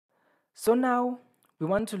So now we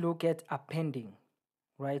want to look at appending,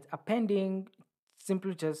 right? Appending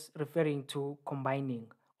simply just referring to combining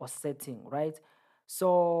or setting, right?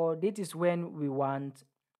 So this is when we want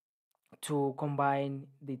to combine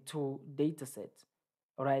the two data sets,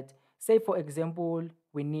 all right? Say for example,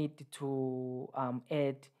 we need to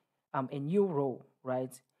add a new row,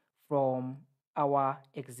 right, from our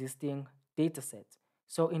existing data set.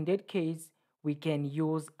 So in that case, we can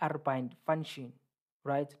use rbind function,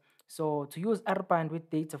 right? So to use rbind with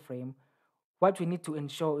data frame, what we need to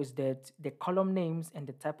ensure is that the column names and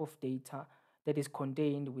the type of data that is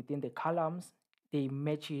contained within the columns, they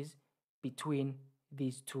matches between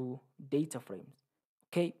these two data frames.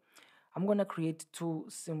 Okay, I'm gonna create two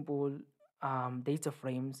simple data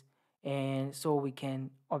frames, and so we can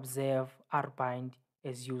observe rbind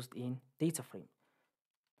as used in data frame.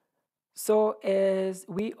 So as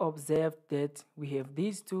we observe that we have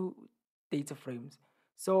these two data frames.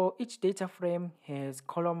 So each data frame has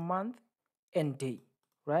column month and day,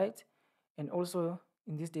 right? And also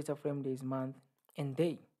in this data frame there is month and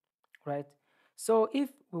day, right? So if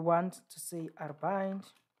we want to say rbind,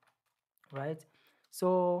 right?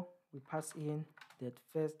 So we pass in that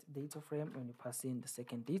first data frame and we pass in the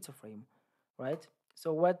second data frame, right?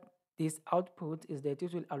 So what this output is that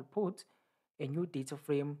it will output a new data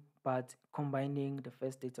frame, but combining the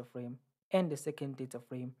first data frame and the second data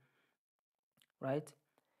frame, right?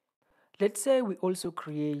 Let's say we also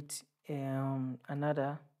create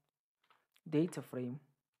another data frame,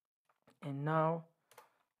 and now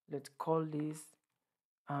let's call this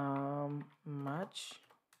match,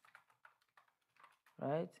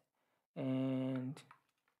 right? And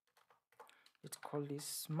let's call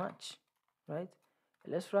this match, right?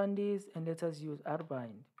 Let's run this and let us use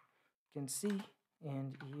rbind. You can see,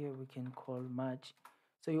 and here we can call match.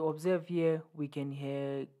 So you observe here we can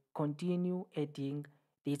here continue adding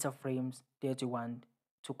data frames that you want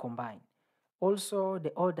to combine. Also the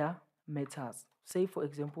order matters. Say for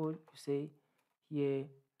example, you say here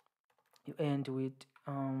you end with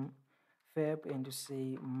verb and you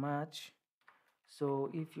say match.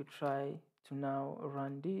 So if you try to now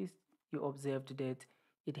run this, you observed that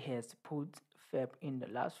it has put verb in the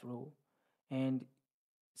last row, and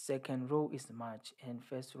second row is March and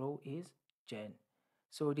first row is Jan.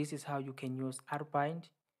 So this is how you can use rbind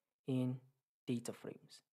in data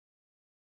frames.